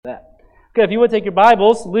Okay, if you would take your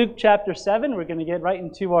Bibles, Luke chapter 7. We're going to get right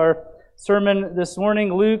into our sermon this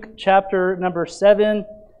morning. Luke chapter number 7.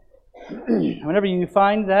 Whenever you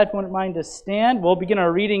find that, if you wouldn't mind to stand, we'll begin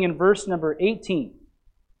our reading in verse number 18.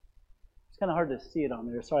 It's kind of hard to see it on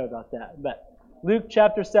there. Sorry about that. But Luke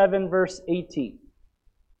chapter 7, verse 18.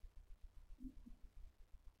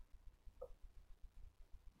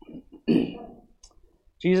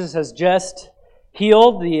 Jesus has just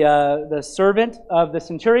healed the servant of the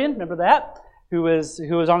centurion. Remember that? Who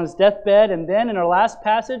was on his deathbed. And then in our last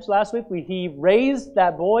passage last week, he raised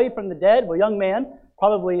that boy from the dead, a young man,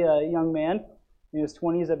 probably a young man in his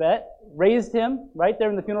 20s, I bet. Raised him right there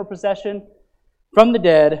in the funeral procession from the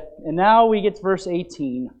dead. And now we get to verse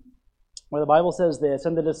 18, where the Bible says this,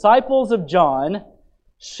 "And the disciples of John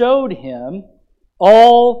showed him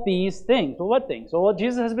all these things." Well, what things? Well, what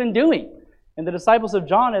Jesus has been doing. And the disciples of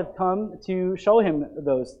John have come to show him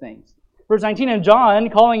those things. Verse 19, "And John,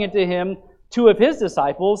 calling unto him two of his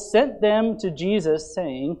disciples, sent them to Jesus,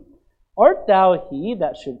 saying, Art thou he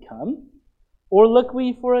that should come, or look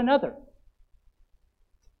we for another?"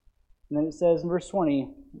 And then it says in verse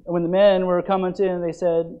 20, "When the men were come unto him, they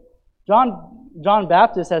said, John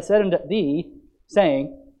Baptist has said unto thee,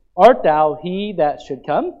 saying, Art thou he that should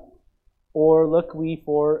come, or look we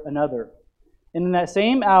for another? And in that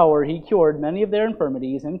same hour he cured many of their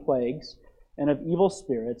infirmities and plagues, and of evil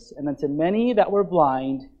spirits, and unto many that were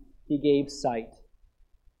blind he gave sight.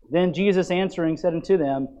 Then Jesus answering said unto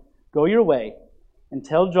them, Go your way, and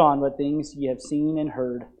tell John what things ye have seen and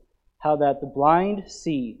heard, how that the blind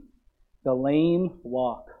see, the lame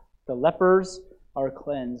walk, the lepers are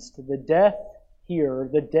cleansed, the deaf hear,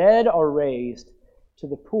 the dead are raised, to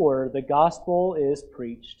the poor the gospel is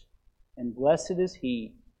preached, and blessed is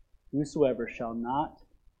he whosoever shall not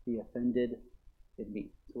be offended in me."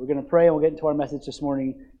 So we're going to pray and we'll get into our message this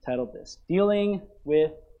morning titled this, Dealing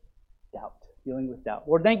with Doubt. Dealing with Doubt.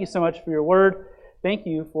 Lord, thank you so much for your word. Thank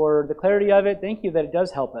you for the clarity of it. Thank you that it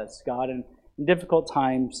does help us, God, in difficult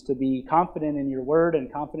times to be confident in your word and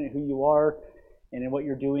confident in who you are and in what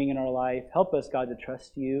you're doing in our life. Help us, God, to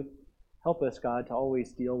trust you. Help us, God, to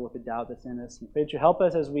always deal with the doubt that's in us. And pray that you help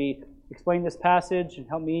us as we explain this passage, and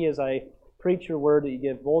help me as I preach your word, that you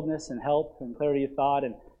give boldness and help and clarity of thought,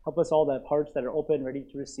 and help us all to have hearts that are open, ready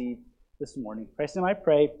to receive this morning. In Christ's name I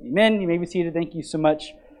pray. Amen. You may be seated. Thank you so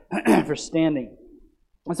much for standing.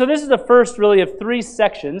 And so this is the first, really, of three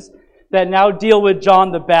sections that now deal with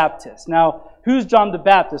John the Baptist. Now, who's John the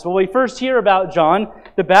Baptist? Well, we first hear about John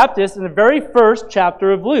the Baptist in the very first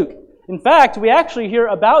chapter of Luke. In fact, we actually hear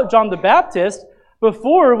about John the Baptist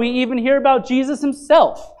before we even hear about Jesus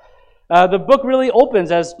himself. The book really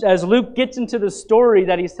opens as Luke gets into the story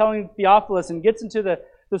that he's telling Theophilus and gets into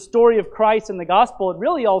the story of Christ and the gospel. It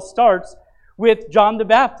really all starts with John the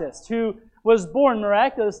Baptist, who was born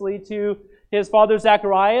miraculously to his father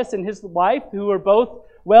Zacharias and his wife, who were both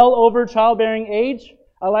well over childbearing age.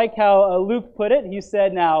 I like how Luke put it. He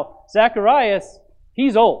said, now, Zacharias,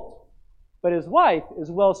 he's old, but his wife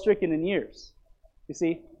is well stricken in years. You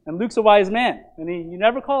see? And Luke's a wise man, and you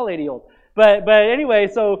never call a lady old. But anyway,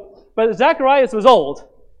 but Zacharias was old,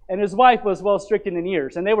 and his wife was well stricken in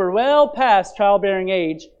years, and they were well past childbearing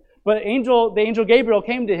age. But the angel Gabriel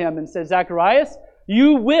came to him and said, Zacharias,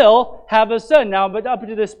 you will have a son. Now, but up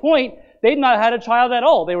to this point, they'd not had a child at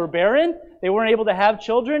all. They were barren. They weren't able to have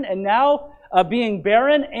children. And now, being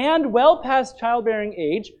barren and well past childbearing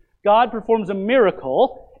age, God performs a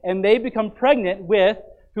miracle, and they become pregnant with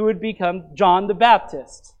who would become John the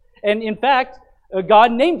Baptist. And in fact,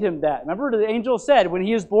 God named him that. Remember, the angel said, when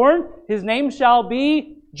he is born, his name shall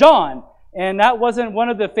be John. And that wasn't one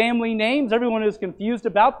of the family names. Everyone was confused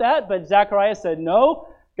about that. But Zacharias said, no,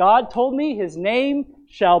 God told me his name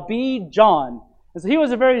shall be John. And so he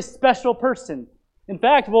was a very special person. In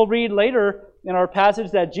fact, we'll read later in our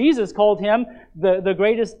passage that Jesus called him the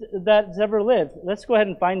greatest that's ever lived. Let's go ahead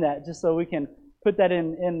and find that just so we can put that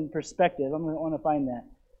in perspective. I'm going to want to find that.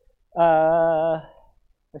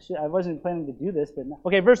 I wasn't planning to do this, but no.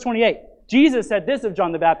 Okay, verse 28. Jesus said this of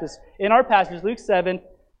John the Baptist in our passage, Luke 7,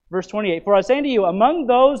 verse 28. For I say unto you, among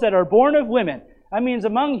those that are born of women, that means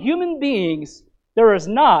among human beings, there is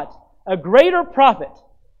not a greater prophet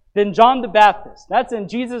than John the Baptist. That's in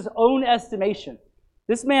Jesus' own estimation.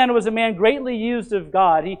 This man was a man greatly used of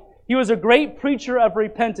God. He was a great preacher of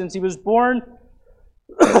repentance. He was born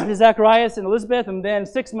to Zacharias and Elizabeth, and then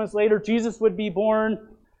 6 months later, Jesus would be born.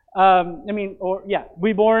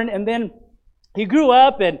 Be born, and then he grew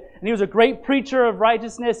up, and he was a great preacher of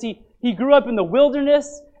righteousness. He grew up in the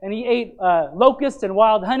wilderness, and he ate locusts and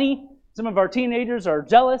wild honey. Some of our teenagers are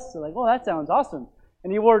jealous. They're like, "Oh, that sounds awesome!"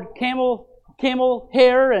 And he wore camel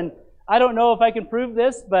hair, and I don't know if I can prove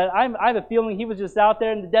this, but I have a feeling he was just out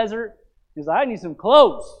there in the desert. He's like, I need some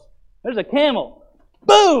clothes. There's a camel.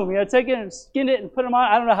 Boom! Take it and skin it and put him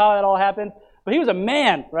on. I don't know how that all happened, but he was a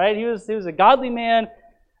man, right? He was a godly man,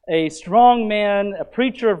 a strong man, a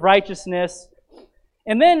preacher of righteousness.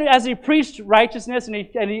 And then as he preached righteousness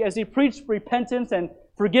as he preached repentance and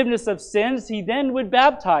forgiveness of sins, he then would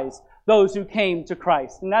baptize those who came to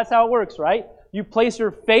Christ. And that's how it works, right? You place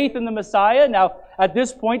your faith in the Messiah. Now, at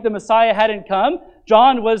this point, the Messiah hadn't come.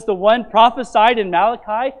 John was the one prophesied in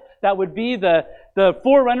Malachi that would be the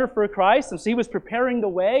forerunner for Christ. And so he was preparing the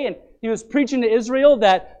way, and he was preaching to Israel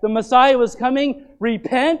that the Messiah was coming.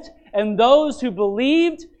 Repent, and those who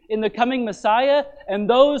believed in the coming Messiah and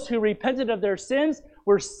those who repented of their sins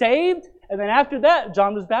were saved. And then after that,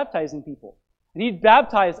 John was baptizing people. And he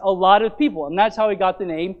baptized a lot of people, and that's how he got the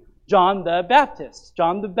name John the Baptist.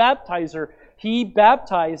 John the Baptizer. He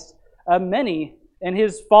baptized many, and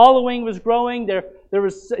his following was growing.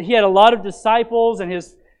 He had a lot of disciples,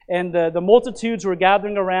 and the multitudes were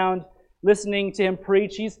gathering around, listening to him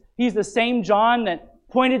preach. He's the same John that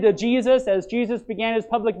pointed to Jesus as Jesus began his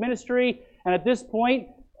public ministry. And at this point,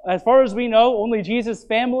 as far as we know, only Jesus'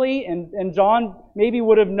 family and John maybe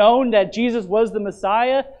would have known that Jesus was the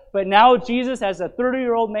Messiah. But now Jesus, as a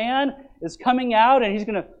 30-year-old man, is coming out, and he's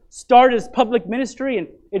going to start his public ministry. And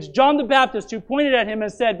it's John the Baptist who pointed at him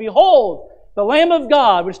and said, Behold, the Lamb of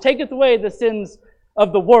God, which taketh away the sins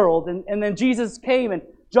of the world. And then Jesus came, and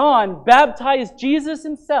John baptized Jesus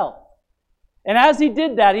himself. And as he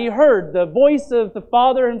did that, he heard the voice of the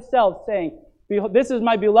Father himself saying, This is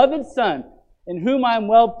my beloved Son, in whom I am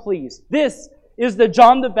well pleased. This is the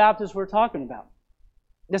John the Baptist we're talking about.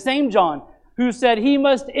 The same John who said, He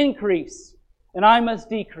must increase, and I must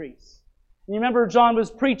decrease. And you remember John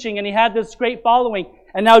was preaching, and he had this great following.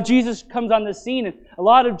 And now Jesus comes on the scene, and a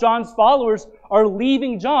lot of John's followers are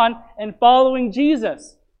leaving John and following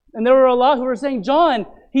Jesus. And there were a lot who were saying, John,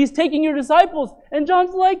 he's taking your disciples. And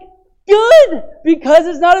John's like, good, because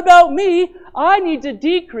it's not about me. I need to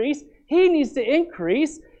decrease. He needs to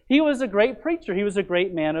increase. He was a great preacher. He was a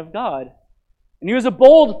great man of God. And he was a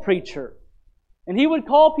bold preacher. And he would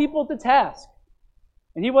call people to task.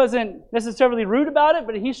 And he wasn't necessarily rude about it,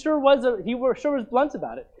 but he sure was blunt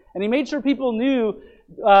about it. And he made sure people knew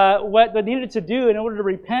what they needed to do in order to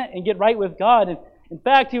repent and get right with God. And in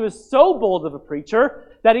fact, he was so bold of a preacher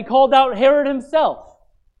that he called out Herod himself.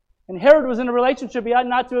 And Herod was in a relationship he ought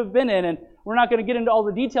not to have been in. And we're not going to get into all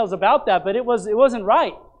the details about that, but it wasn't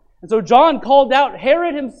right. And so John called out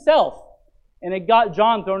Herod himself, and it got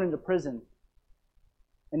John thrown into prison.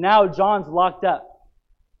 And now John's locked up.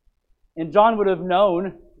 And John would have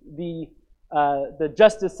known the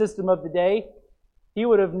justice system of the day. He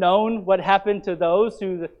would have known what happened to those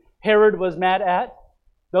who Herod was mad at,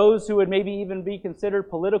 those who would maybe even be considered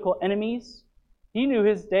political enemies. He knew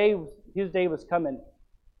his day was coming.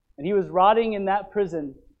 And he was rotting in that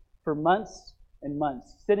prison for months and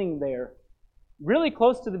months, sitting there, really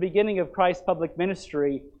close to the beginning of Christ's public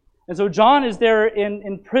ministry. And so John is there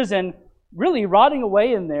in prison, really rotting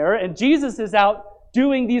away in there, and Jesus is out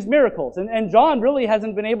doing these miracles. And John really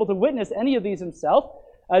hasn't been able to witness any of these himself.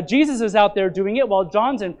 Jesus is out there doing it while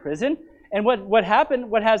John's in prison. And what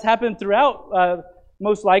has happened throughout,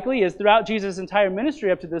 most likely, is throughout Jesus' entire ministry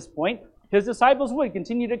up to this point, his disciples would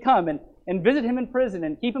continue to come and visit him in prison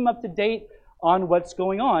and keep him up to date on what's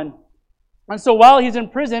going on. And so while he's in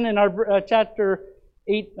prison, in our chapter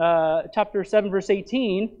 7, verse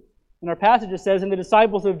 18, in our passage it says, And the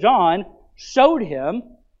disciples of John showed him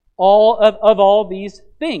all these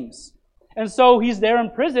things. And so he's there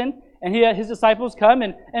in prison, and his disciples come,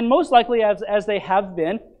 and most likely, as they have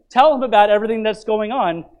been, tell him about everything that's going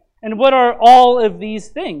on. And what are all of these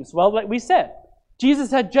things? Well, like we said,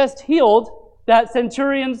 Jesus had just healed that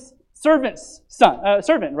centurion's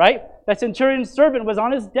servant, right? That centurion's servant was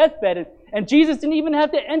on his deathbed, and Jesus didn't even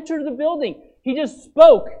have to enter the building. He just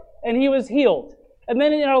spoke, and he was healed. And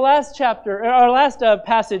then in our last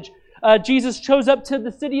passage, Jesus shows up to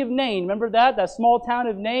the city of Nain. Remember that small town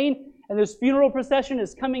of Nain? And this funeral procession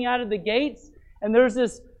is coming out of the gates, and there's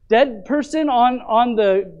this dead person on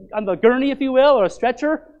the gurney, if you will, or a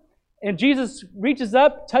stretcher. And Jesus reaches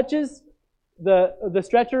up, touches the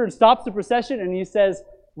stretcher, and stops the procession, and he says,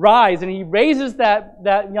 Rise. And he raises that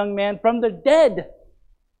young man from the dead.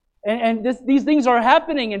 And these things are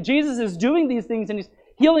happening, and Jesus is doing these things, and he's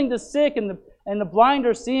healing the sick, and the blind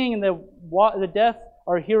are seeing, and the deaf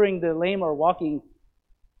are hearing, the lame are walking.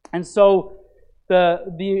 And so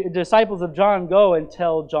the disciples of John go and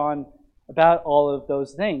tell John about all of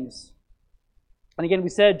those things. And again, we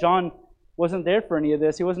said John wasn't there for any of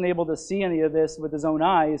this. He wasn't able to see any of this with his own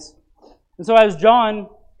eyes. And so as John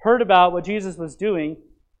heard about what Jesus was doing,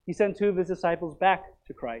 he sent 2 of his disciples back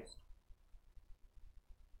to Christ.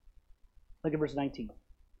 Look at verse 19.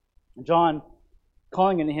 John,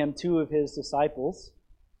 calling unto him 2 of his disciples,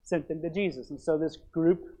 sent them to Jesus. And so this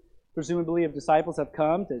group, presumably of disciples, have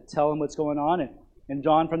come to tell him what's going on. And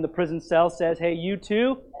John from the prison cell says, hey, you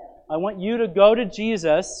two, I want you to go to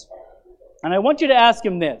Jesus, and I want you to ask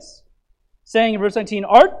him this, saying in verse 19,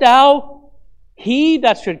 art thou he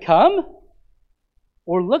that should come,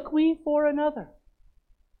 or look we for another?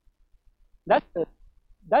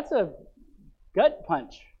 That's a gut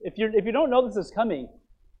punch. If you don't know this is coming,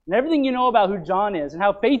 and everything you know about who John is, and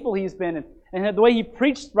how faithful he's been, and the way he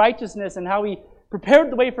preached righteousness, and how he prepared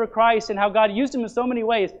the way for Christ, and how God used him in so many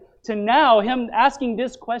ways, to now him asking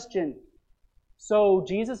this question, so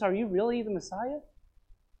Jesus, are you really the Messiah?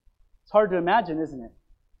 It's hard to imagine, isn't it?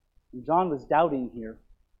 And John was doubting here.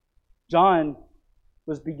 John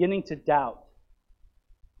was beginning to doubt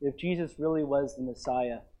if Jesus really was the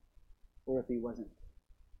Messiah or if he wasn't.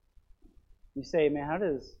 You say, man, how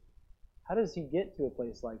does he get to a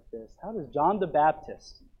place like this? How does John the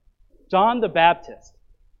Baptist,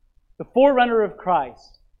 the forerunner of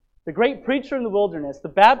Christ, the great preacher in the wilderness, the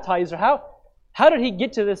baptizer, how did he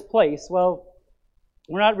get to this place? Well,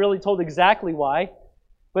 we're not really told exactly why,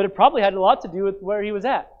 but it probably had a lot to do with where he was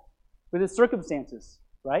at, with his circumstances,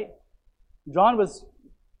 right? John was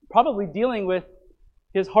probably dealing with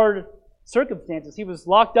his hard circumstances. He was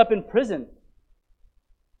locked up in prison.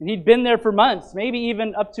 And he'd been there for months, maybe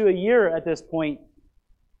even up to a year at this point.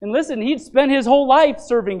 And listen, he'd spent his whole life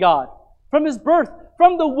serving God. From his birth,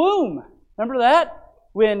 from the womb. Remember that?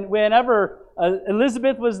 Whenever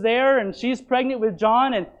Elizabeth was there and she's pregnant with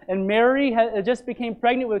John and Mary just became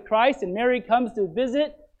pregnant with Christ and Mary comes to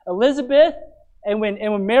visit Elizabeth. And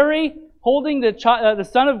when Mary, holding the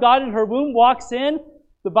Son of God in her womb, walks in,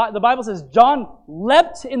 the Bible says John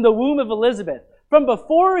leapt in the womb of Elizabeth. From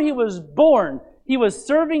before he was born, he was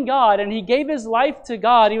serving God and he gave his life to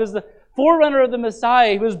God. He was the forerunner of the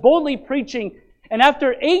Messiah. He was boldly preaching. And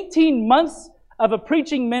after 18 months of a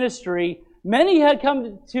preaching ministry, many had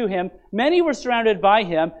come to him. Many were surrounded by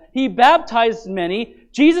him. He baptized many.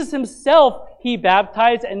 Jesus himself he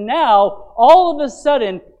baptized. And now, all of a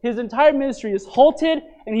sudden, his entire ministry is halted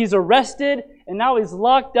and he's arrested. And now he's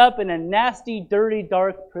locked up in a nasty, dirty,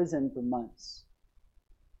 dark prison for months.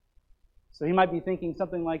 So he might be thinking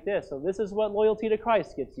something like this. So this is what loyalty to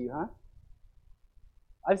Christ gets you, huh?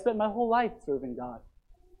 I've spent my whole life serving God.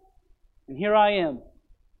 And here I am,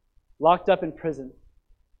 locked up in prison.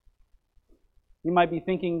 You might be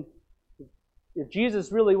thinking, if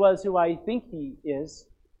Jesus really was who I think he is,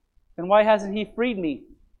 then why hasn't he freed me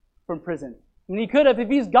from prison? I mean, he could have. If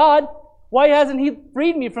he's God, why hasn't he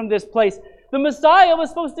freed me from this place? The Messiah was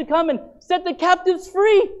supposed to come and set the captives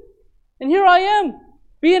free. And here I am,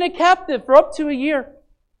 being a captive for up to a year.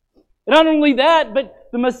 And not only that, but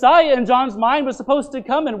the Messiah in John's mind was supposed to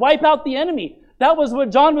come and wipe out the enemy. That was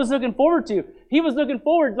what John was looking forward to. He was looking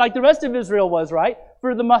forward, like the rest of Israel was, right?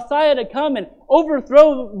 For the Messiah to come and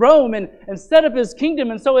overthrow Rome and set up his kingdom.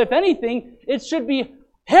 And so if anything, it should be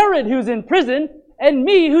Herod who's in prison and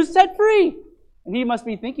me who's set free. And he must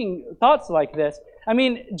be thinking thoughts like this. I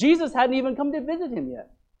mean, Jesus hadn't even come to visit him yet.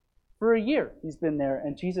 For a year he's been there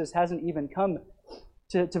and Jesus hasn't even come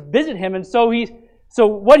to visit him. And so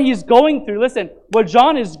what he's going through, listen, what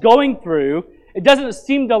John is going through, it doesn't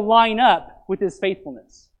seem to line up with his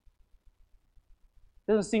faithfulness.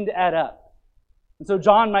 It doesn't seem to add up. And so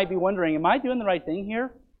John might be wondering, am I doing the right thing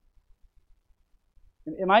here?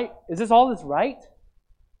 Is this all this right?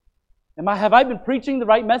 Have I been preaching the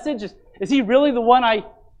right message? Is he really the one I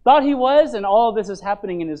thought he was? And all of this is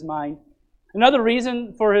happening in his mind. Another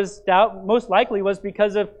reason for his doubt most likely was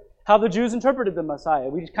because of how the Jews interpreted the Messiah.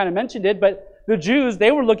 We kind of mentioned it, but the Jews,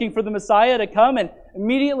 they were looking for the Messiah to come and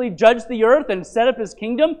immediately judge the earth and set up his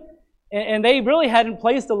kingdom. And they really hadn't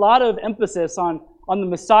placed a lot of emphasis on the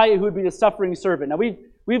Messiah who would be the suffering servant. Now,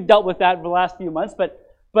 we've dealt with that for the last few months, but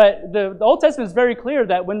the Old Testament is very clear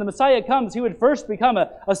that when the Messiah comes, he would first become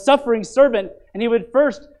a suffering servant, and he would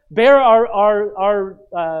first bear our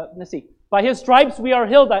by his stripes we are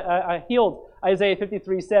healed, Isaiah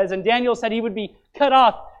 53 says, and Daniel said he would be cut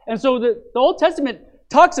off. And so the Old Testament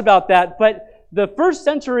talks about that, but the first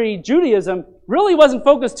century Judaism really wasn't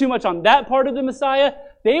focused too much on that part of the Messiah.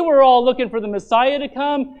 They were all looking for the Messiah to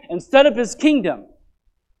come and set up his kingdom.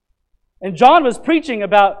 And John was preaching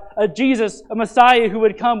about a Messiah who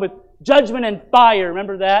would come with judgment and fire.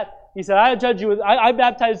 Remember that? He said, I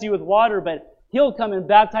baptize you with water, but he'll come and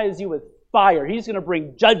baptize you with fire. He's going to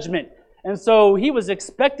bring judgment. And so he was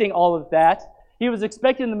expecting all of that. He was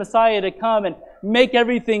expecting the Messiah to come and make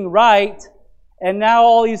everything right. And now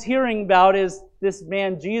all he's hearing about is this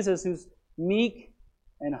man Jesus who's meek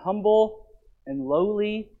and humble and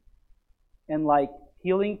lowly and like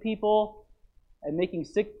healing people and making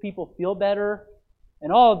sick people feel better.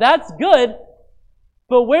 And all that's good,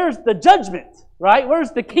 but where's the judgment, right?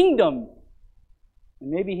 Where's the kingdom? And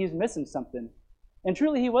maybe he's missing something. And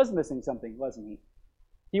truly he was missing something, wasn't he?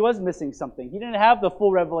 He was missing something. He didn't have the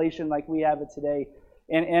full revelation like we have it today.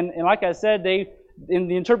 And like I said, in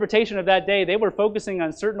the interpretation of that day, they were focusing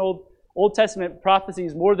on certain Old Testament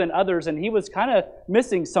prophecies more than others, and he was kind of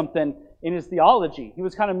missing something in his theology. He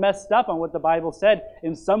was kind of messed up on what the Bible said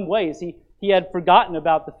in some ways. He had forgotten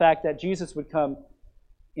about the fact that Jesus would come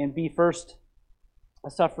and be first a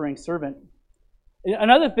suffering servant.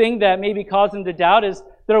 Another thing that maybe caused him to doubt is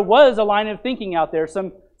there was a line of thinking out there,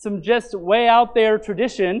 some just way out there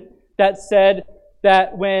tradition that said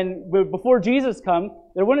that before Jesus come,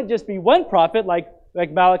 there wouldn't just be one prophet like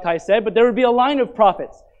Malachi said, but there would be a line of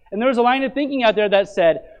prophets. And there was a line of thinking out there that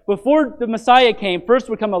said, before the Messiah came, first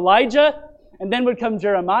would come Elijah, and then would come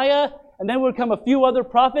Jeremiah, and then would come a few other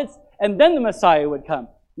prophets, and then the Messiah would come.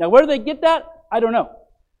 Now, where do they get that? I don't know.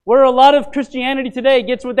 Where a lot of Christianity today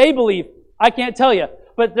gets what they believe, I can't tell you.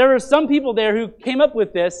 But there are some people there who came up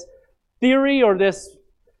with this theory or this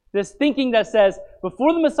thinking that says,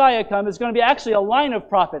 before the Messiah comes, there's going to be actually a line of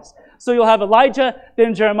prophets. So you'll have Elijah,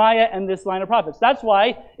 then Jeremiah, and this line of prophets. That's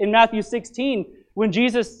why in Matthew 16, when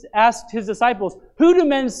Jesus asked his disciples, who do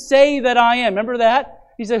men say that I am? Remember that?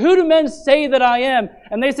 He said, who do men say that I am?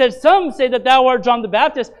 And they said, some say that thou art John the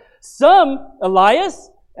Baptist, some Elias,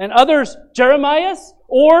 and others Jeremiah,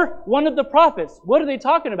 or one of the prophets. What are they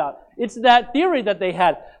talking about? It's that theory that they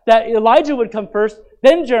had, that Elijah would come first,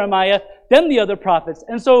 then Jeremiah, then the other prophets.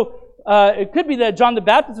 And so it could be that John the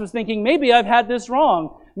Baptist was thinking, maybe I've had this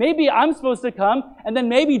wrong. Maybe I'm supposed to come, and then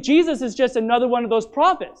maybe Jesus is just another one of those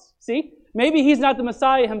prophets. See? Maybe he's not the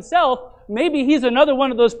Messiah himself. Maybe he's another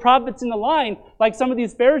one of those prophets in the line, like some of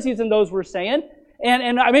these Pharisees and those were saying.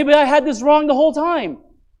 And maybe I had this wrong the whole time.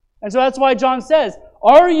 And so that's why John says,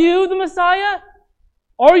 are you the Messiah?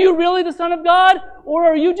 Are you really the Son of God? Or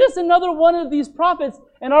are you just another one of these prophets?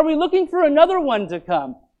 And are we looking for another one to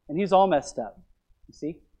come? And he's all messed up. You see?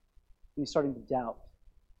 And he's starting to doubt.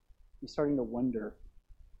 He's starting to wonder,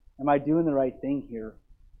 am I doing the right thing here?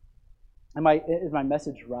 Is my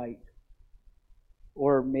message right?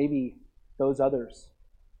 Or maybe those others,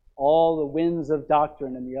 all the winds of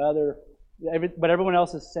doctrine and what everyone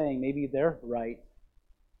else is saying, maybe they're right.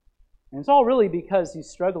 And it's all really because he's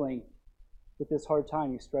struggling with this hard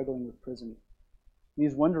time. He's struggling with prison. And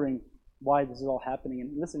he's wondering why this is all happening.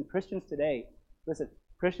 And listen, Christians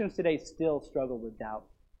today still struggle with doubt.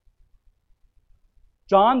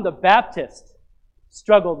 John the Baptist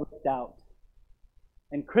struggled with doubt.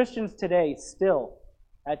 And Christians today still,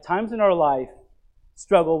 at times in our life,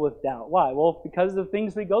 struggle with doubt. Why? Well, because of the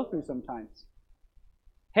things we go through sometimes.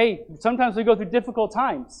 Hey, sometimes we go through difficult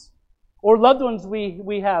times. Or loved ones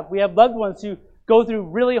we have. We have loved ones who go through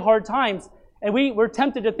really hard times. And we're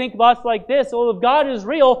tempted to think lots like this. Well, if God is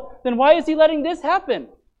real, then why is he letting this happen?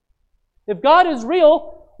 If God is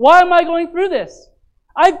real, why am I going through this?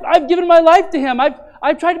 I've given my life to him.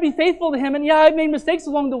 I've tried to be faithful to him. And yeah, I've made mistakes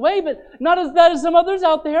along the way, but not as bad as some others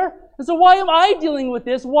out there. And so why am I dealing with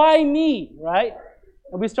this? Why me? Right?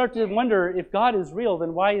 And we start to wonder, if God is real,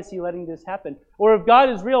 then why is he letting this happen? Or if God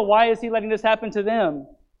is real, why is he letting this happen to them?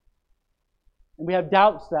 And we have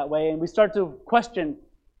doubts that way, and we start to question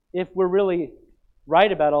if we're really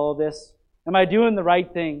right about all of this. Am I doing the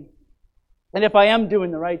right thing? And if I am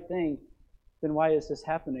doing the right thing, then why is this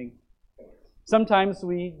happening? Sometimes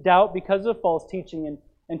we doubt because of false teaching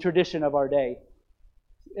and tradition of our day.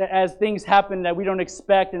 As things happen that we don't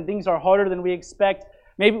expect and things are harder than we expect,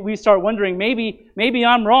 maybe we start wondering, maybe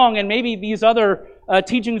I'm wrong and maybe these other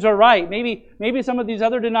teachings are right. Maybe some of these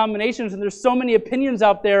other denominations, and there's so many opinions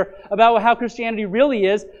out there about how Christianity really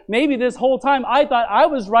is. Maybe this whole time I thought I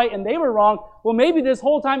was right and they were wrong. Well, maybe this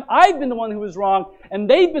whole time I've been the one who was wrong and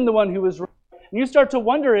they've been the one who was right. And you start to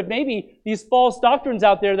wonder if maybe these false doctrines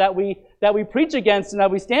out there that we preach against and that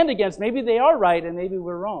we stand against, maybe they are right and maybe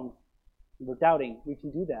we're wrong. We're doubting. We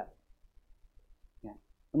can do that. Yeah.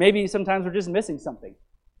 Or maybe sometimes we're just missing something.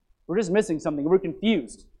 We're just missing something. We're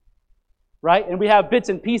confused. Right? And we have bits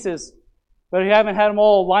and pieces, but we haven't had them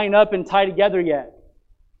all line up and tie together yet.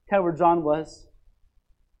 Kind of where John was.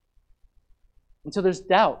 And so there's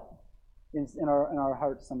doubt in our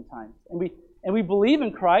hearts sometimes. And we believe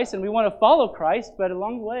in Christ and we want to follow Christ, but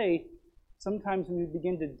along the way, sometimes we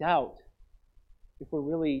begin to doubt if we're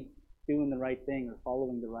really doing the right thing or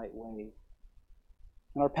following the right way.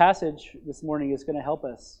 And our passage this morning is going to help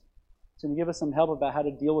us. It's going to give us some help about how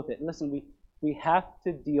to deal with it. And listen, we have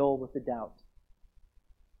to deal with the doubt.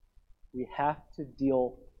 We have to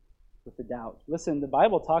deal with the doubt. Listen, the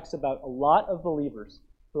Bible talks about a lot of believers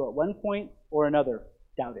who at one point or another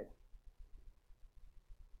doubted.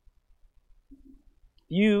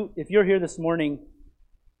 If you're here this morning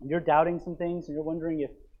and you're doubting some things and you're wondering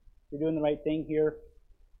if you're doing the right thing here,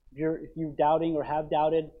 if you're doubting or have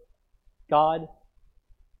doubted God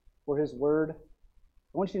or His Word,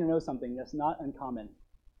 I want you to know something that's not uncommon.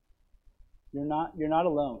 You're not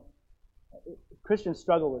alone. Christians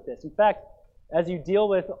struggle with this. In fact, as you deal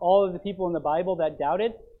with all of the people in the Bible that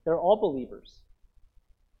doubted, they're all believers.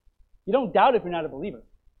 You don't doubt if you're not a believer.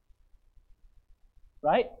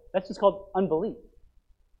 Right? That's just called unbelief.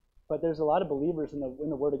 But there's a lot of believers in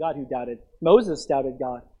the Word of God who doubted. Moses doubted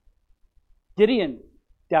God. Gideon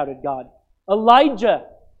doubted God. Elijah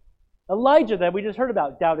that we just heard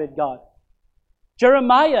about, doubted God.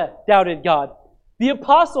 Jeremiah doubted God. The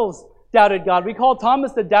apostles doubted God. We call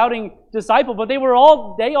Thomas the doubting disciple, but they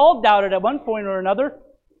all doubted at one point or another.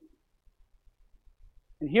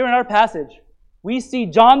 And here in our passage, we see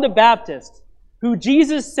John the Baptist, who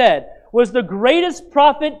Jesus said was the greatest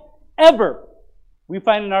prophet ever. We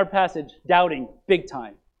find in our passage doubting big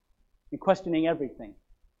time and questioning everything.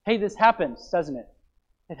 Hey, this happens, doesn't it?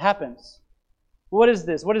 It happens. What is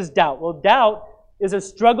this? What is doubt? Well, doubt is a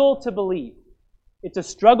struggle to believe. It's a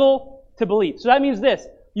struggle to believe. So that means this.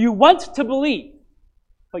 You want to believe,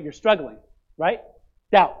 but you're struggling, right?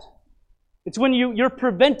 Doubt. It's when you're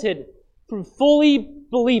prevented from fully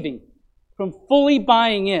believing, from fully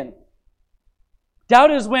buying in.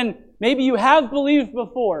 Doubt is when maybe you have believed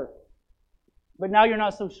before, but now you're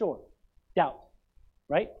not so sure. Doubt,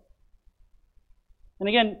 right? And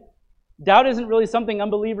again, doubt isn't really something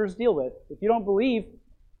unbelievers deal with. If you don't believe,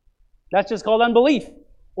 that's just called unbelief.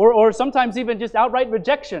 Or sometimes even just outright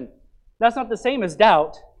rejection. That's not the same as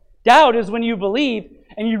doubt. Doubt is when you believe,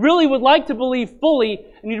 and you really would like to believe fully,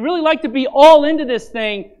 and you'd really like to be all into this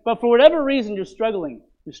thing, but for whatever reason you're struggling.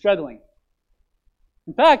 You're struggling.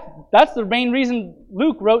 In fact, that's the main reason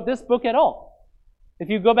Luke wrote this book at all. If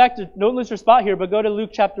you go back to, don't lose your spot here, but go to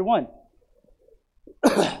Luke chapter 1.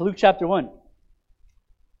 Luke chapter 1.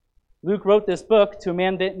 Luke wrote this book to a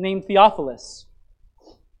man named Theophilus.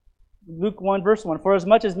 Luke 1, verse 1. For as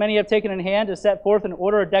much as many have taken in hand to set forth in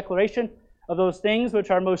order a declaration of those things which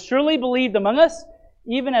are most surely believed among us,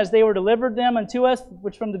 even as they were delivered them unto us,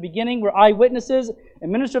 which from the beginning were eyewitnesses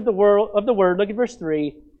and ministers of the word. Look at verse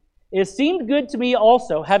 3. It seemed good to me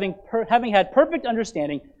also, having had perfect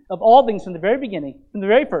understanding of all things from the very beginning, from the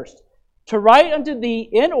very first, to write unto thee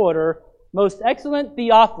in order, most excellent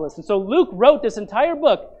Theophilus. And so Luke wrote this entire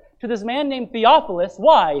book to this man named Theophilus.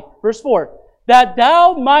 Why? Verse 4. That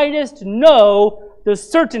thou mightest know the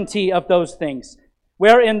certainty of those things,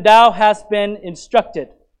 wherein thou hast been instructed.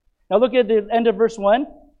 Now look at the end of verse 1.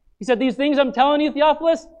 He said, these things I'm telling you,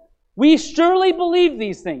 Theophilus, we surely believe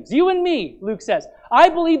these things. You and me, Luke says. I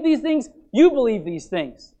believe these things. You believe these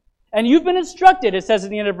things. And you've been instructed, it says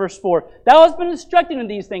at the end of verse 4. Thou hast been instructed in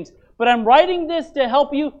these things. But I'm writing this to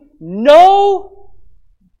help you know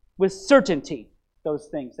with certainty those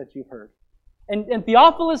things that you've heard. And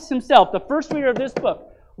Theophilus himself, the first reader of this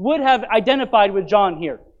book, would have identified with John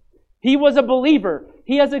here. He was a believer.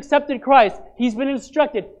 He has accepted Christ. He's been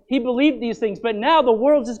instructed. He believed these things. But now the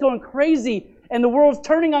world's just going crazy, and the world's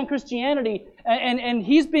turning on Christianity, and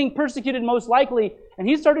he's being persecuted most likely, and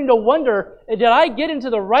he's starting to wonder, did I get into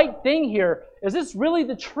the right thing here? Is this really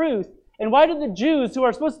the truth? And why do the Jews, who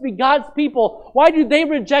are supposed to be God's people, why do they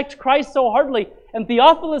reject Christ so hardly? And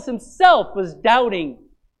Theophilus himself was doubting.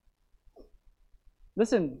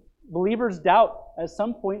 Listen, believers doubt at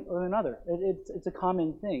some point or another. It's a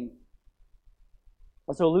common thing.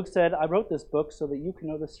 And so Luke said, I wrote this book so that you can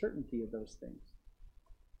know the certainty of those things.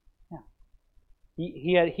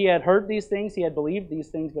 Yeah. He had heard these things, he had believed these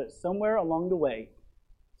things, but somewhere along the way,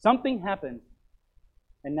 something happened.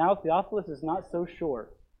 And now Theophilus is not so sure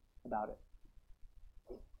about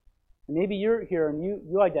it. And maybe you're here and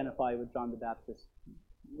you identify with John the Baptist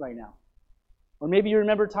right now. Or maybe you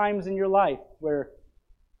remember times in your life where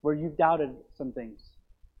you've doubted some things.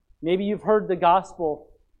 Maybe you've heard the gospel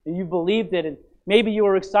and you believed it, and maybe you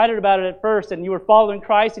were excited about it at first and you were following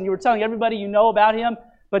Christ and you were telling everybody you know about Him,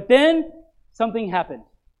 but then something happened.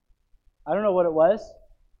 I don't know what it was,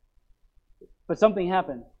 but something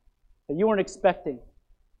happened that you weren't expecting.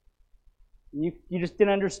 You just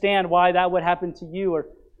didn't understand why that would happen to you,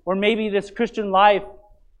 or maybe this Christian life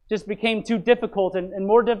just became too difficult and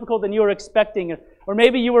more difficult than you were expecting, or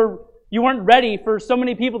maybe you weren't ready for so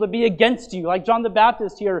many people to be against you, like John the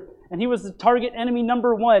Baptist here, and he was the target enemy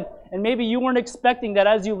number one, and maybe you weren't expecting that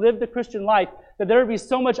as you lived the Christian life that there would be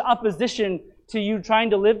so much opposition to you trying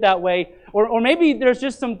to live that way. Or maybe there's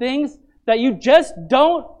just some things that you just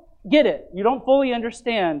don't get it. You don't fully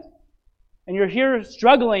understand. And you're here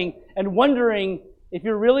struggling and wondering if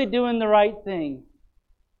you're really doing the right thing.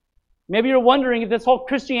 Maybe you're wondering if this whole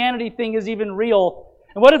Christianity thing is even real.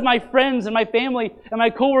 And what if my friends and my family and my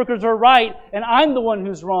coworkers are right and I'm the one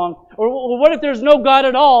who's wrong? Or what if there's no God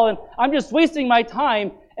at all and I'm just wasting my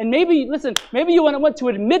time? And maybe, listen, maybe you want to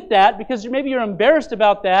admit that because maybe you're embarrassed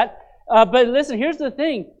about that. But listen, here's the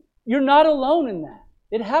thing. You're not alone in that.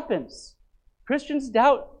 It happens. Christians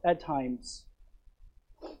doubt at times.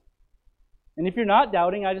 And if you're not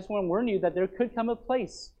doubting, I just want to warn you that there could come a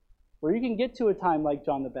place where you can get to a time like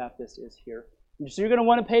John the Baptist is here. So you're going to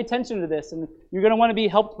want to pay attention to this, and you're going to want to be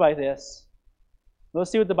helped by this. Let's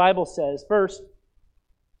see what the Bible says. First,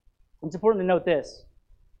 it's important to note this.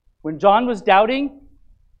 When John was doubting,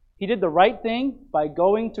 he did the right thing by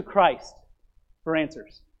going to Christ for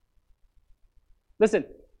answers. Listen,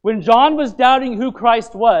 when John was doubting who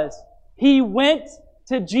Christ was, he went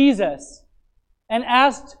to Jesus and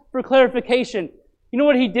asked for clarification. You know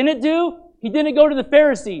what he didn't do? He didn't go to the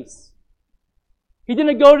Pharisees. He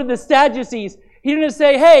didn't go to the Sadducees. He didn't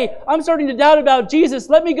say, hey, I'm starting to doubt about Jesus.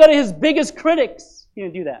 Let me go to his biggest critics. He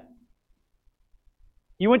didn't do that.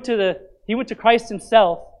 He went to Christ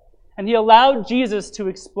himself, and he allowed Jesus to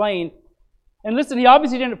explain. And listen, he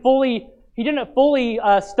obviously didn't fully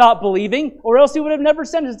stop believing, or else he would have never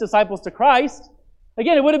sent his disciples to Christ.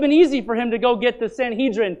 Again, it would have been easy for him to go get the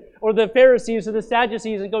Sanhedrin or the Pharisees or the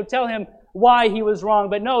Sadducees and go tell him why he was wrong.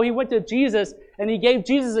 But no, he went to Jesus and he gave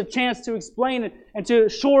Jesus a chance to explain and to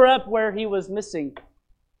shore up where he was missing.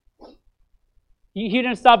 He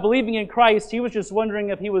didn't stop believing in Christ. He was just wondering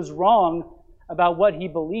if he was wrong about what he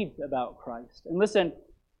believed about Christ. And listen,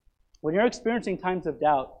 when you're experiencing times of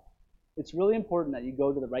doubt, it's really important that you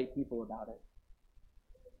go to the right people about it.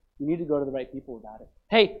 You need to go to the right people about it.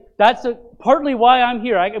 Hey, that's partly why I'm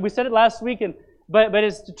here. We said it last week, but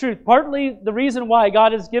it's the truth. Partly the reason why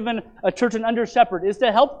God has given a church an under shepherd is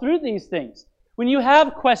to help through these things. When you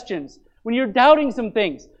have questions, when you're doubting some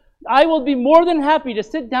things, I will be more than happy to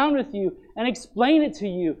sit down with you and explain it to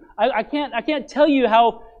you. I can't tell you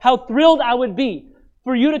how thrilled I would be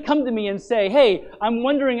for you to come to me and say, hey, I'm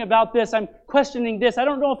wondering about this. I'm questioning this. I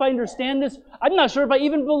don't know if I understand this. I'm not sure if I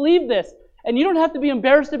even believe this. And you don't have to be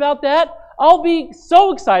embarrassed about that. I'll be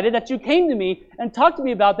so excited that you came to me and talked to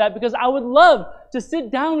me about that because I would love to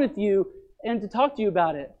sit down with you and to talk to you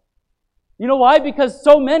about it. You know why? Because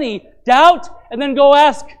so many doubt and then go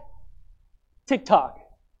ask TikTok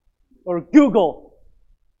or Google,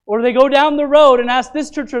 or they go down the road and ask this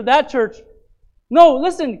church or that church. No,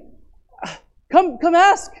 listen, come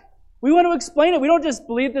ask. We want to explain it. We don't just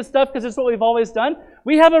believe this stuff because it's what we've always done.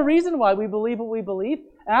 We have a reason why we believe what we believe.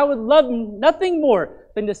 And I would love nothing more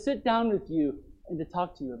than to sit down with you and to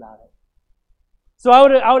talk to you about it. So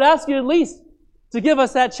I would ask you at least to give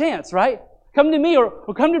us that chance, right? Come to me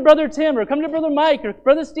or come to Brother Tim or come to Brother Mike or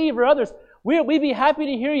Brother Steve or others. We'd be happy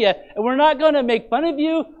to hear you. And we're not going to make fun of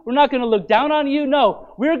you. We're not going to look down on you.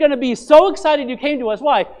 No, we're going to be so excited you came to us.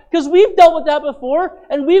 Why? Because we've dealt with that before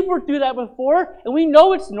and we've worked through that before and we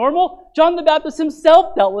know it's normal. John the Baptist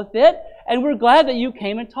himself dealt with it. And we're glad that you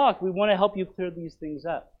came and talked. We want to help you clear these things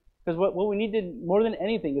up. Because what we need to, more than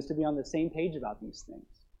anything, is to be on the same page about these things.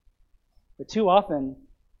 But too often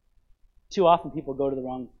people go to the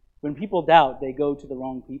wrong, when people doubt, they go to the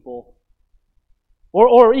wrong people.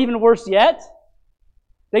 Or even worse yet,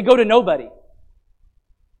 they go to nobody.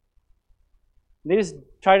 They just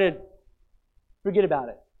try to forget about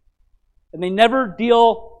it. And they never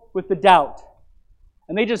deal with the doubt.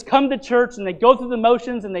 And they just come to church and they go through the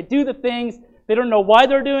motions and they do the things. They don't know why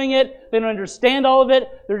they're doing it. They don't understand all of it.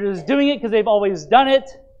 They're just doing it because they've always done it.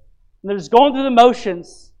 And they're just going through the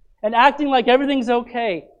motions and acting like everything's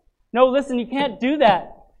okay. No, listen, you can't do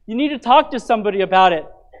that. You need to talk to somebody about it.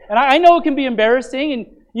 And I know it can be embarrassing, and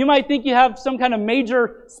you might think you have some kind of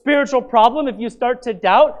major spiritual problem if you start to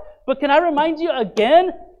doubt. But can I remind you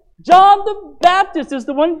again, John the Baptist is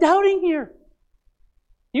the one doubting here.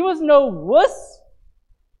 He was no wuss.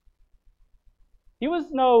 He was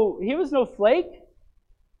no flake.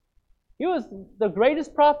 He was the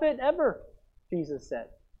greatest prophet ever, Jesus said.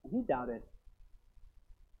 And he doubted.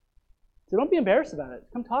 So don't be embarrassed about it.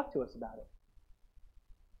 Come talk to us about it.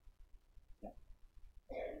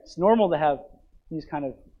 It's normal to have these kind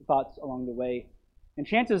of thoughts along the way. And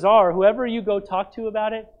chances are, whoever you go talk to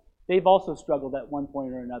about it, they've also struggled at one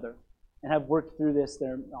point or another and have worked through this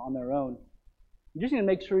on their own. You just need to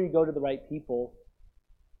make sure you go to the right people.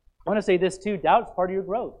 I want to say this too, doubt's part of your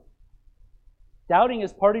growth. Doubting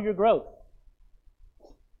is part of your growth.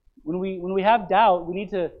 When we have doubt, we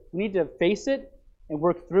need to face it and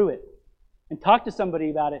work through it and talk to somebody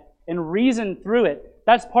about it and reason through it.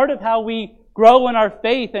 That's part of how we grow in our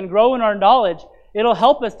faith and grow in our knowledge. It'll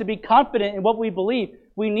help us to be confident in what we believe.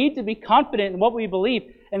 We need to be confident in what we believe.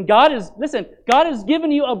 And God has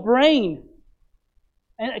given you a brain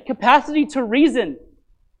and a capacity to reason.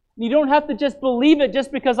 You don't have to just believe it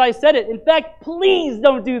just because I said it. In fact, please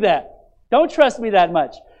don't do that. Don't trust me that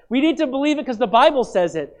much. We need to believe it because the Bible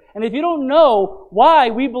says it. And if you don't know why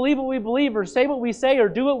we believe what we believe or say what we say or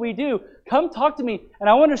do what we do, come talk to me. And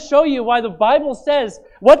I want to show you why the Bible says,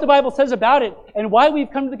 what the Bible says about it, and why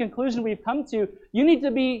we've come to the conclusion we've come to. You need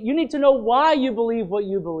to know why you believe what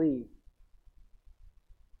you believe.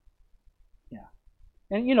 Yeah.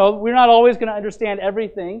 And we're not always going to understand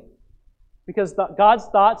everything because God's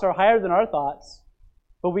thoughts are higher than our thoughts.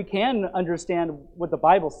 But we can understand what the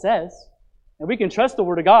Bible says. And we can trust the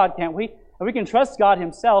Word of God, can't we? And we can trust God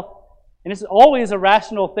Himself. And it's always a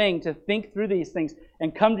rational thing to think through these things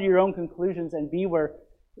and come to your own conclusions and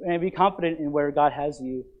be confident in where God has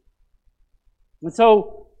you. And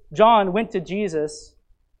so John went to Jesus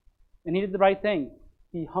and he did the right thing.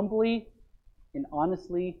 He humbly and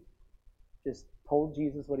honestly just told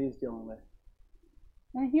Jesus what he was dealing with.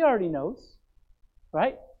 And he already knows,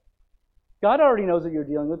 right? God already knows what you're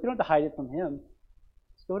dealing with. You don't have to hide it from Him.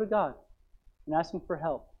 Just go to God and ask Him for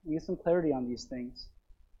help and get some clarity on these things.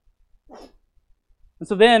 And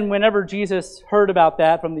so then, whenever Jesus heard about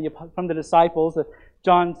that from the disciples,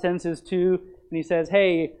 John sends his two, and he says,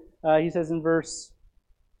 "Hey," he says in verse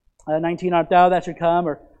 19, "Art thou that should come,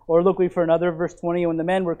 or look we for another?" Verse 20, "When the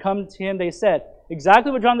men were come to him, they said,"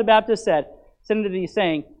 exactly what John the Baptist said, unto thee,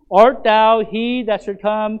 saying, "Art thou he that should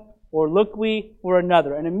come, or look we for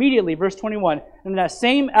another?" And immediately, verse 21, "In that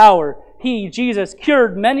same hour, he, Jesus,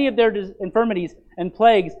 cured many of their infirmities and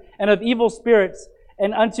plagues, and of evil spirits,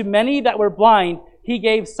 and unto many that were blind he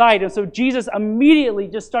gave sight." And so Jesus immediately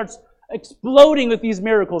just starts exploding with these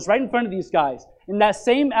miracles right in front of these guys. In that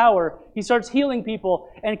same hour, he starts healing people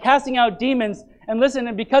and casting out demons. And listen,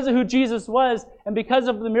 and because of who Jesus was, and because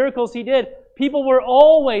of the miracles he did, people were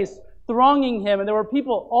always thronging him. And there were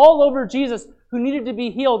people all over Jesus who needed to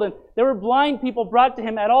be healed. And there were blind people brought to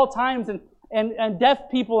him at all times, and deaf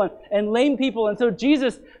people and lame people. And so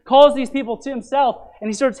Jesus calls these people to himself, and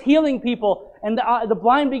he starts healing people. And the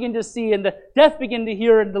blind begin to see, and the deaf begin to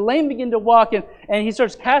hear, and the lame begin to walk. And he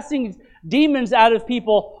starts casting demons out of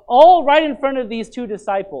people, all right in front of these two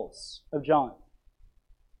disciples of John.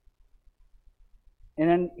 And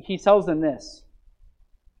then he tells them this.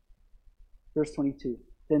 Verse 22.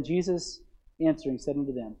 "Then Jesus answering said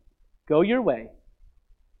unto them, Go your way,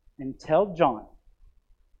 and tell John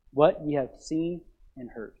what ye have seen and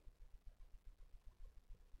heard.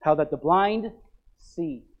 How that the blind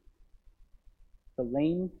see, the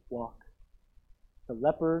lame walk, the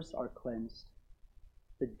lepers are cleansed,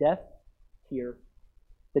 the deaf hear,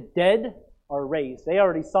 the dead are raised." They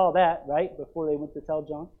already saw that, right, before they went to tell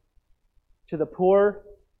John. "To the poor,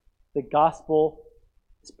 the gospel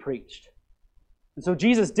is preached." And so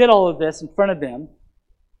Jesus did all of this in front of them,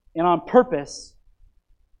 and on purpose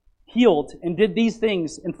healed and did these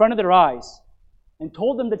things in front of their eyes and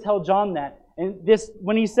told them to tell John that. And this,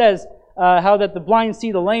 when he says how that the blind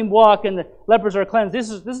see, the lame walk, and the lepers are cleansed, this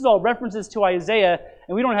is all references to Isaiah.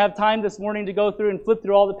 And we don't have time this morning to go through and flip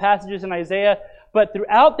through all the passages in Isaiah. But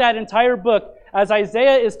throughout that entire book, as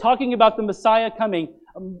Isaiah is talking about the Messiah coming,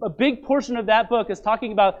 a big portion of that book is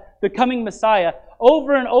talking about the coming Messiah.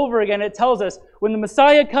 Over and over again, it tells us, when the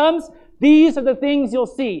Messiah comes, these are the things you'll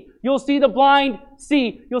see. You'll see the blind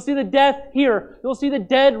see. You'll see the deaf hear. You'll see the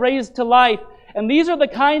dead raised to life. And these are the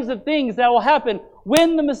kinds of things that will happen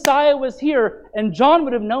when the Messiah was here. And John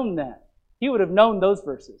would have known that. He would have known those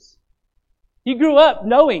verses. He grew up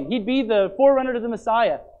knowing he'd be the forerunner to the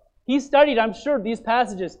Messiah. He studied, I'm sure, these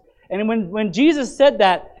passages. And when Jesus said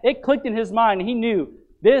that, it clicked in his mind. He knew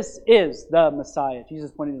this is the Messiah.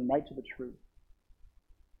 Jesus pointed him right to the truth.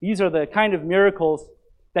 These are the kind of miracles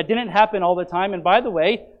that didn't happen all the time, and by the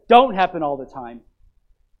way, don't happen all the time.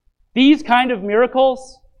 These kind of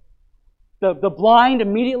miracles, the blind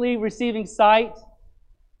immediately receiving sight,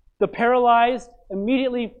 the paralyzed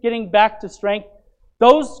immediately getting back to strength,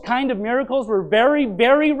 those kind of miracles were very,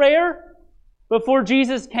 very rare before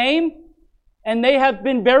Jesus came, and they have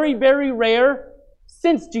been very, very rare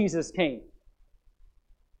since Jesus came.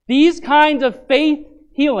 These kinds of faith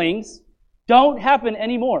healings don't happen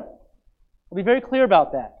anymore. I'll be very clear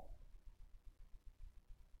about that.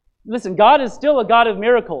 Listen, God is still a God of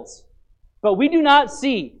miracles, but we do not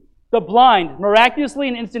see the blind miraculously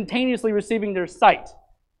and instantaneously receiving their sight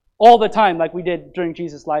all the time like we did during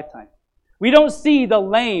Jesus' lifetime. We don't see the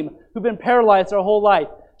lame who've been paralyzed their whole life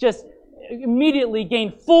just immediately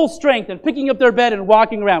gain full strength and picking up their bed and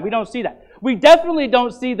walking around. We don't see that. We definitely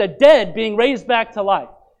don't see the dead being raised back to life.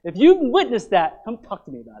 If you've witnessed that, come talk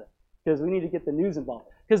to me about it, because we need to get the news involved.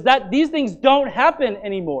 Because these things don't happen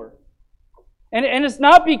anymore. And it's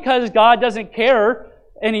not because God doesn't care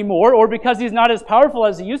anymore or because He's not as powerful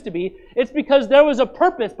as He used to be. It's because there was a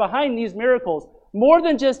purpose behind these miracles, more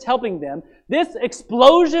than just helping them. This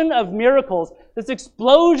explosion of miracles, this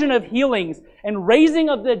explosion of healings and raising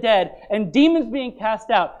of the dead and demons being cast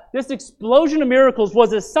out, this explosion of miracles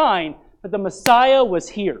was a sign that the Messiah was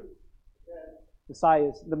here.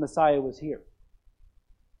 The Messiah was here.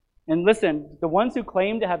 And listen, the ones who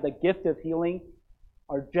claim to have the gift of healing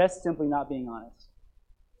are just simply not being honest.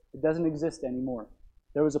 It doesn't exist anymore.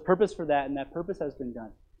 There was a purpose for that, and that purpose has been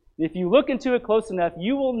done. And if you look into it close enough,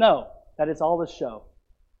 you will know that it's all a show.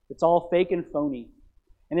 It's all fake and phony.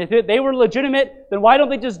 And if they were legitimate, then why don't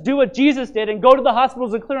they just do what Jesus did and go to the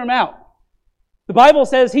hospitals and clear them out? The Bible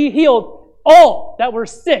says He healed all that were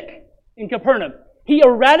sick in Capernaum. He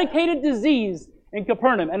eradicated disease in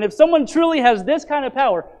Capernaum. And if someone truly has this kind of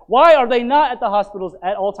power, why are they not at the hospitals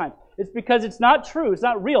at all times? It's because it's not true. It's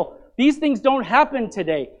not real. These things don't happen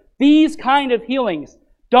today. These kind of healings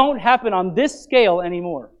don't happen on this scale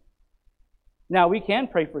anymore. Now, we can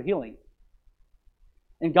pray for healing.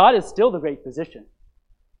 And God is still the great physician.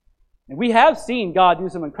 And we have seen God do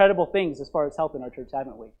some incredible things as far as health in our church,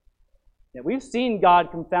 haven't we? Yeah, we've seen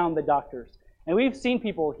God confound the doctors. And we've seen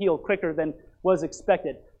people heal quicker than was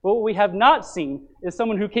expected. But what we have not seen is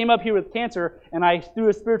someone who came up here with cancer and I threw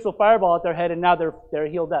a spiritual fireball at their head and now they're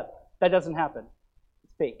healed up. That doesn't happen.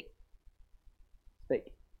 It's fake. It's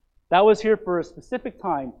fake. That was here for a specific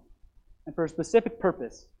time and for a specific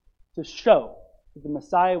purpose to show that the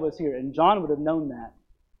Messiah was here. And John would have known that.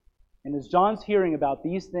 And as John's hearing about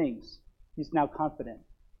these things, he's now confident.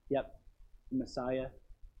 Yep, the Messiah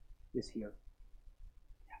is here.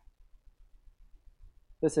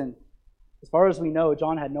 Listen, as far as we know,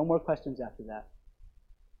 John had no more questions after that.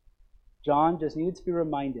 John just needed to be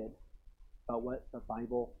reminded about what the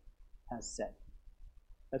Bible has said.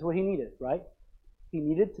 That's what he needed, right? He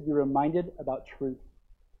needed to be reminded about truth.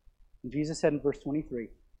 And Jesus said in verse 23,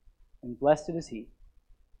 "And blessed is he,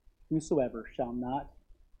 whosoever shall not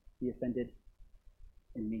be offended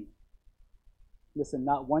in me." Listen,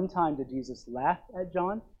 not one time did Jesus laugh at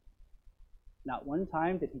John. Not one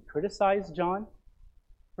time did he criticize John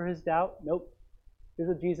for his doubt. Nope. Here's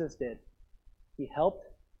what Jesus did. He helped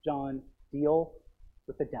John deal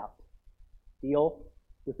with the doubt. Deal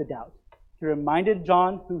with the doubt. He reminded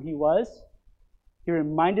John who he was. He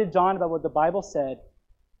reminded John about what the Bible said.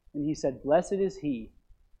 And he said, "Blessed is he,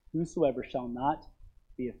 whosoever shall not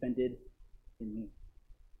be offended in me." And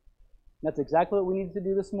that's exactly what we need to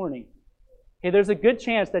do this morning. Hey, there's a good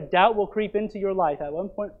chance that doubt will creep into your life at one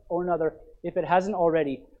point or another, if it hasn't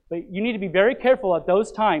already. But you need to be very careful at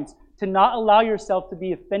those times to not allow yourself to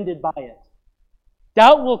be offended by it.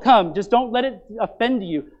 Doubt will come. Just don't let it offend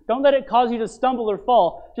you. Don't let it cause you to stumble or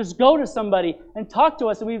fall. Just go to somebody and talk to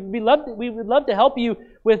us. And we would love to help you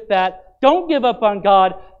with that. Don't give up on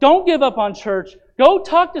God. Don't give up on church. Go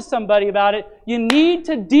talk to somebody about it. You need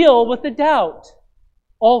to deal with the doubt.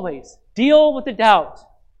 Always. Deal with the doubt.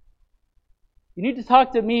 You need to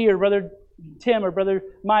talk to me or Brother Tim or Brother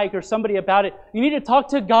Mike or somebody about it. You need to talk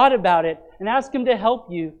to God about it and ask Him to help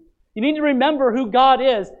you. You need to remember who God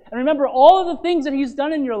is and remember all of the things that He's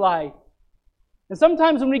done in your life. And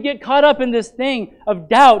sometimes when we get caught up in this thing of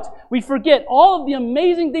doubt, we forget all of the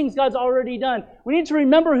amazing things God's already done. We need to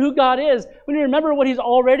remember who God is. We need to remember what He's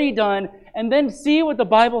already done and then see what the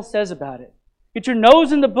Bible says about it. Get your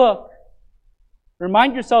nose in the book.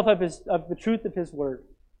 Remind yourself of the truth of His Word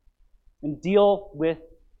and deal with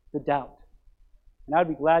the doubt. And I'd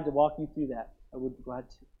be glad to walk you through that. I would be glad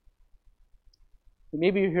to. But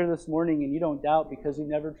maybe you're here this morning and you don't doubt because you've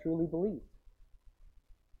never truly believed.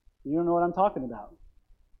 You don't know what I'm talking about.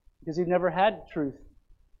 Because you've never had truth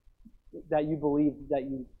that you believed, that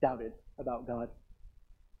you doubted about God.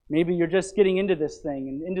 Maybe you're just getting into this thing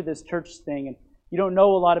and into this church thing and you don't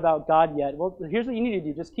know a lot about God yet. Well, here's what you need to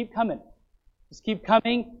do. Just keep coming. Just keep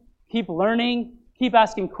coming, keep learning, keep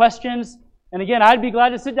asking questions. And again, I'd be glad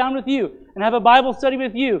to sit down with you and have a Bible study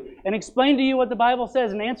with you and explain to you what the Bible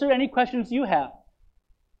says and answer any questions you have.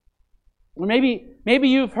 Or maybe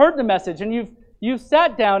you've heard the message and you've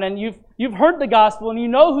sat down and you've heard the gospel and you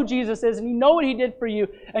know who Jesus is and you know what He did for you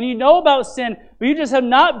and you know about sin, but you just have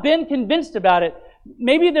not been convinced about it.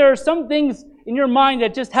 Maybe there are some things in your mind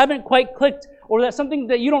that just haven't quite clicked or that's something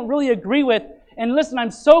that you don't really agree with. And listen,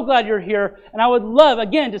 I'm so glad you're here, and I would love,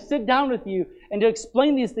 again, to sit down with you and to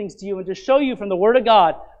explain these things to you and to show you from the Word of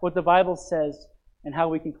God what the Bible says and how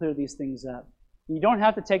we can clear these things up. You don't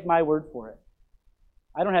have to take my word for it.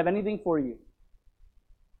 I don't have anything for you.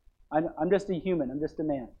 I'm just a human. I'm just a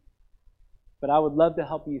man. But I would love to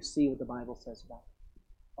help you see what the Bible says about it.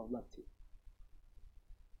 I would love to.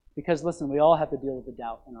 Because listen, we all have to deal with the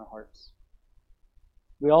doubt in our hearts.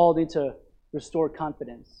 We all need to restore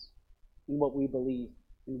confidence in what we believe.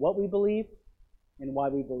 In what we believe and why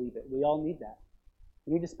we believe it. We all need that.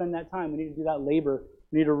 We need to spend that time. We need to do that labor.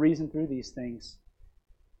 We need to reason through these things.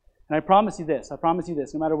 And I promise you this,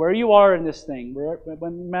 no matter where you are in this thing, no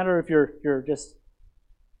matter if you're just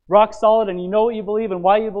rock solid and you know what you believe and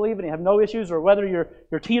why you believe it and you have no issues, or whether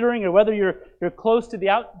you're teetering, or whether you're close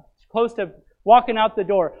to walking out the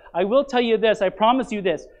door, I will tell you this, I promise you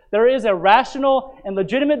this, there is a rational and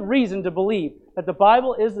legitimate reason to believe that the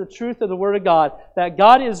Bible is the truth of the Word of God, that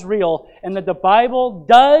God is real, and that the Bible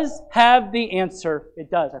does have the answer. It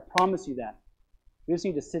does, I promise you that. We just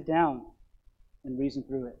need to sit down and reason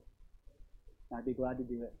through it. And I'd be glad to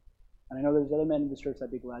do it. And I know there's other men in this church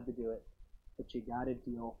that'd be glad to do it. But you got to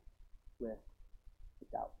deal with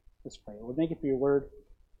doubt. Let's pray. Lord, thank you for your word.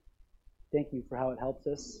 Thank you for how it helps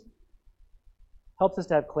us. Helps us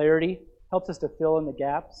to have clarity. Helps us to fill in the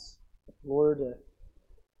gaps. Lord,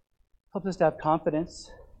 helps us to have confidence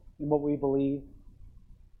in what we believe.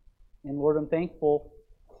 And Lord, I'm thankful,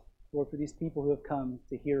 Lord, for these people who have come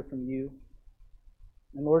to hear from you.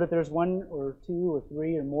 And Lord, if there's one or two or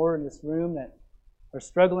three or more in this room that are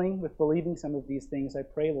struggling with believing some of these things, I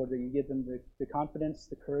pray, Lord, that you give them the confidence,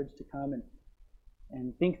 the courage to come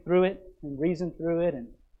and think through it and reason through it and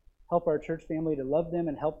help our church family to love them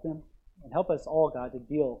and help them. And help us all, God, to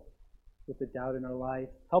deal with the doubt in our life.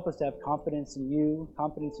 Help us to have confidence in you,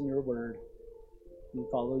 confidence in your word, and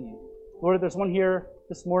follow you. Lord, if there's one here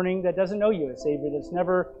this morning that doesn't know you as Savior, that's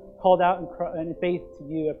never called out in faith to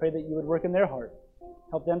you, I pray that you would work in their heart.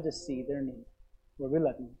 Help them to see their need. Lord, we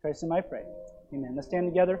love you. In Christ's name I pray. Amen. Let's stand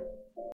together.